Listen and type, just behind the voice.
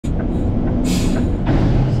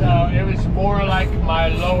my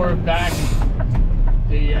lower back,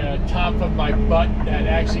 the top of my butt that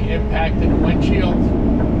actually impacted the windshield.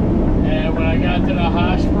 And when I got to the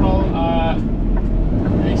hospital,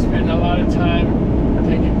 they spent a lot of time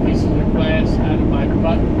taking pieces of glass out of my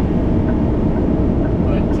butt.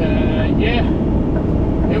 But yeah,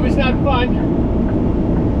 it was not fun.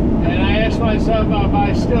 And I asked myself if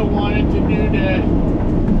I still wanted to do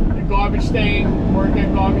the garbage thing, work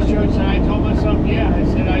at garbage trucks, and I told myself, yeah. I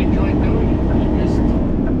said I enjoyed doing it. I just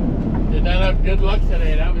did not have good luck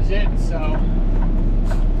today. That was it. So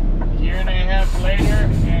a year and a half later,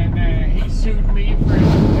 and he sued me for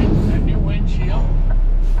a new windshield.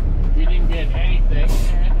 He didn't get anything,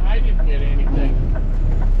 and I didn't get anything.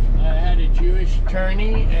 I had a Jewish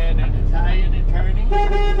attorney and an Italian attorney.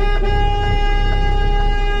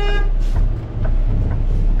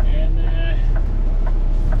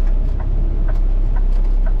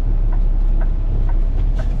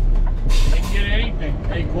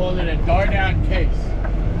 They called it a dart-out case.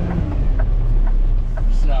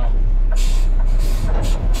 So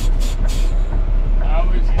I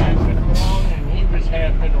was half in the wrong and he was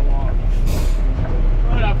half in the wrong.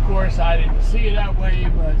 But of course I didn't see it that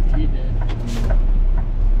way, but he did.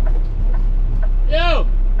 Yo!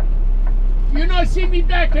 You not see me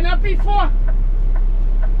backing up before?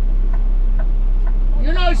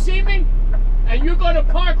 You not see me? And you're gonna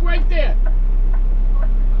park right there.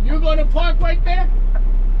 You're gonna park right there?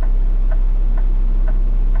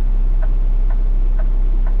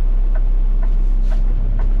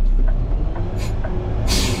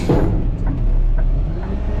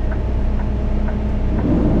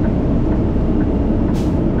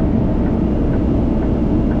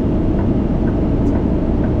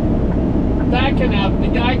 Backing up, the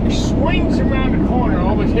guy swings around the corner,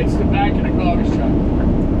 almost hits the back of the garbage truck.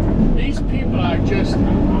 These people are just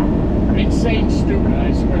insane stupid,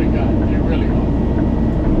 I swear to God. They really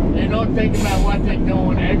are. They don't think about what they're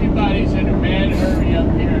doing. Everybody's in a mad hurry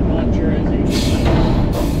up here in North Jersey.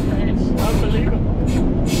 It's unbelievable.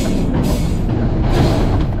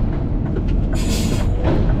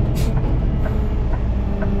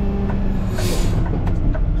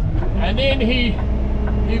 And then he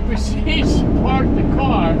proceeds to park the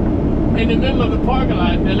car in the middle of the parking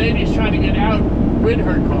lot. The lady's trying to get out with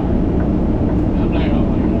her car. I'm like, oh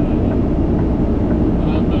my God.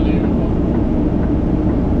 Unbelievable.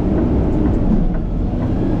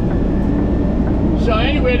 So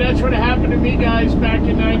anyway, that's what happened to me, guys, back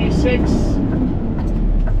in '96.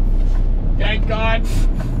 Thank God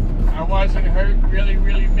I wasn't hurt really,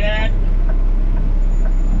 really bad.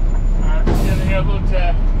 I'm still able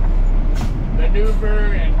to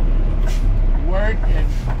maneuver and work and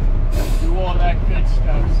do all that good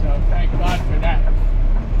stuff, so thank God for that.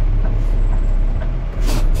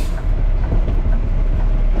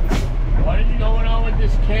 What is going on with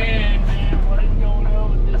this can, man? What is going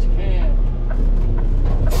on with this can?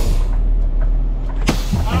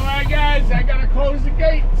 Alright guys, I gotta close the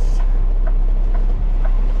gates.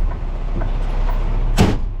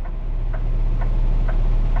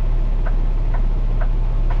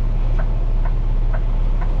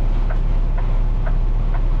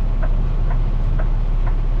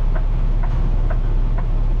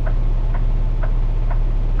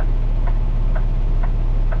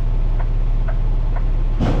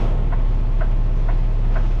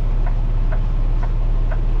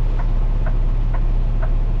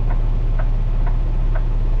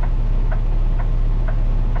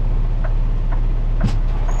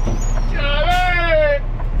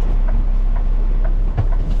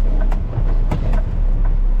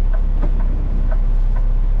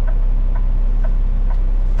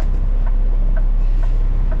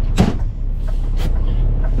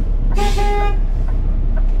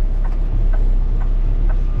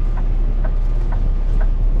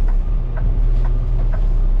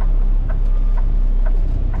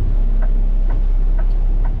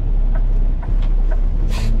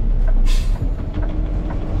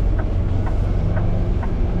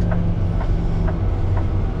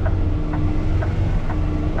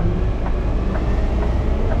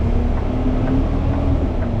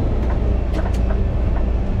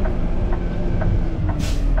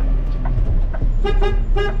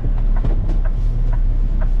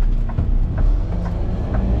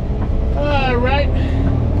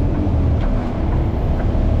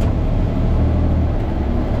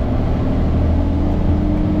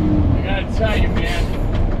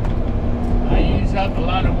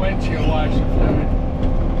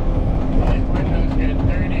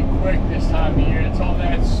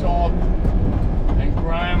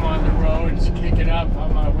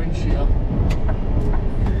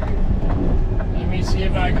 See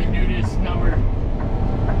if I can do this number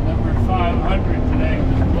 500 today. It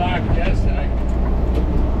was blocked yesterday.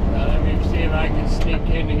 Let me see if I can sneak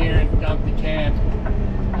in here and dump the can.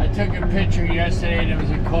 I took a picture yesterday. There was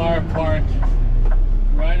a car parked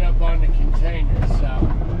right up on the container, so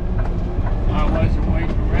I wasn't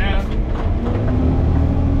waiting around.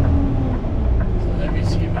 So let me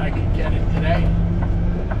see if I can get it today.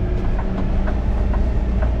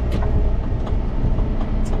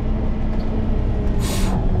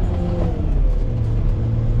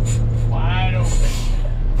 Wide open.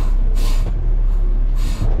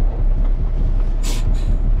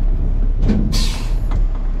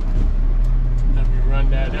 Let me run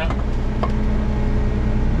that up.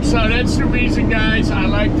 So that's the reason, guys, I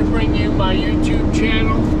like to bring you my YouTube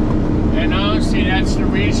channel, and honestly that's the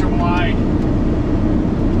reason why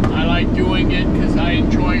I like doing it, because I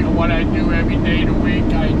enjoy what I do every day of the week.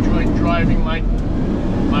 I enjoy driving my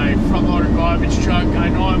front loader garbage truck. I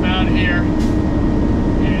know I'm out here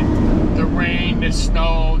in the rain, the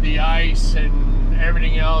snow, the ice, and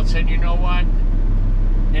everything else, and you know what?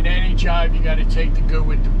 In any job you got to take the good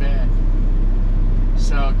with the bad.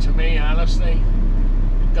 So to me, honestly,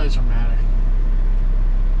 doesn't matter.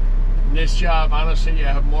 In this job, honestly, you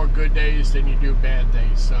have more good days than you do bad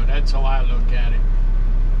days. So that's how I look at it.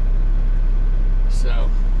 So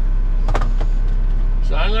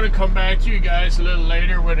I'm going to come back to you guys a little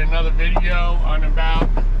later with another video on about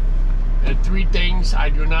the 3 things I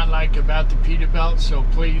do not like about the Peterbilt. So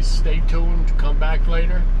please stay tuned. Come back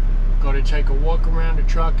later. Going to take a walk around the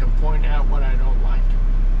truck and point out what I don't like.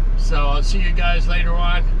 So I'll see you guys later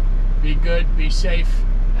on. Be good, be safe,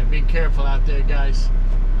 and be careful out there, guys.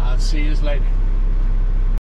 I'll see you later.